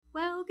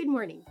good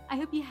morning. I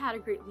hope you had a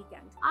great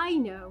weekend. I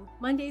know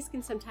Mondays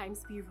can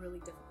sometimes be really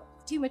difficult.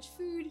 Too much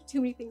food, too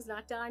many things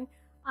not done.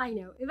 I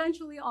know,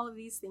 eventually all of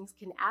these things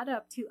can add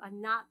up to a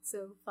not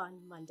so fun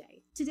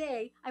Monday.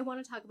 Today, I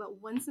want to talk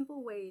about one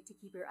simple way to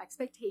keep your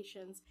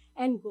expectations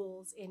and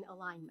goals in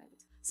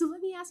alignment. So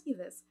let me ask you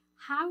this.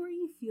 How are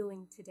you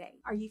feeling today?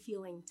 Are you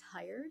feeling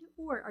tired,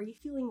 or are you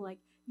feeling like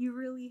you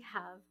really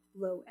have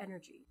low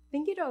energy?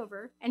 Think it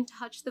over and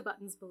touch the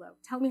buttons below.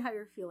 Tell me how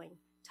you're feeling.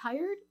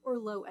 Tired or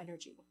low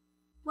energy?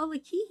 Well, the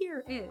key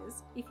here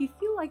is, if you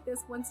feel like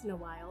this once in a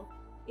while,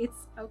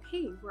 it's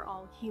okay, we're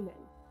all human.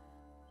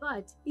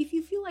 But if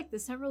you feel like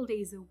this several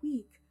days a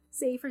week,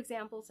 say for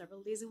example,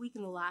 several days a week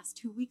in the last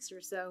 2 weeks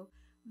or so,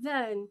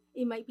 then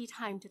it might be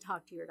time to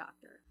talk to your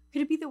doctor.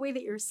 Could it be the way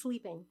that you're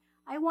sleeping?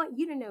 I want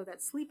you to know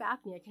that sleep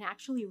apnea can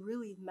actually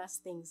really mess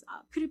things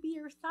up. Could it be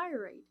your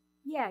thyroid?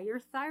 Yeah, your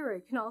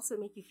thyroid can also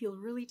make you feel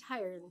really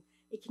tired, and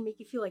it can make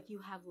you feel like you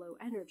have low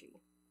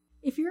energy.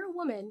 If you're a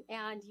woman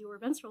and your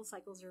menstrual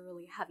cycles are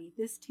really heavy,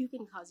 this too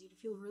can cause you to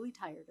feel really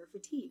tired or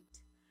fatigued.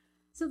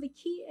 So the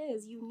key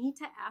is you need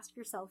to ask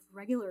yourself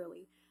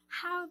regularly,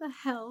 how the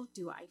hell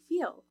do I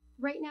feel?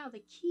 Right now,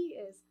 the key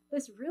is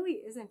this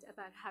really isn't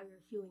about how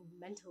you're feeling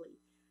mentally.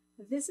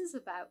 This is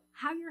about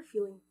how you're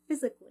feeling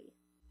physically.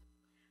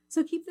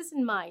 So keep this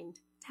in mind.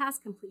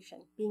 Task completion,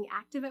 being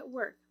active at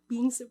work,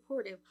 being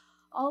supportive,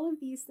 all of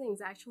these things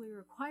actually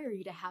require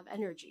you to have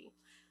energy.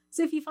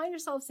 So if you find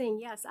yourself saying,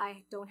 yes,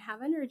 I don't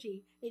have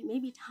energy, it may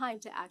be time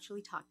to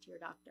actually talk to your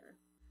doctor.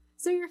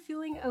 So you're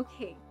feeling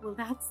okay. Well,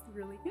 that's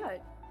really good.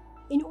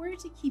 In order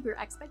to keep your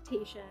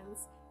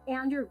expectations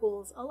and your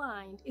goals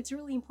aligned, it's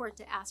really important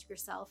to ask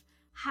yourself,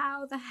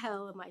 how the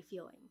hell am I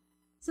feeling?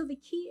 So the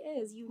key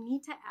is you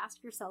need to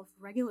ask yourself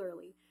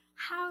regularly,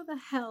 how the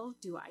hell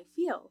do I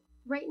feel?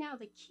 Right now,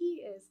 the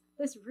key is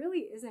this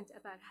really isn't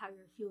about how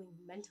you're feeling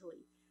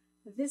mentally.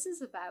 This is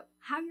about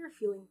how you're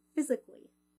feeling physically.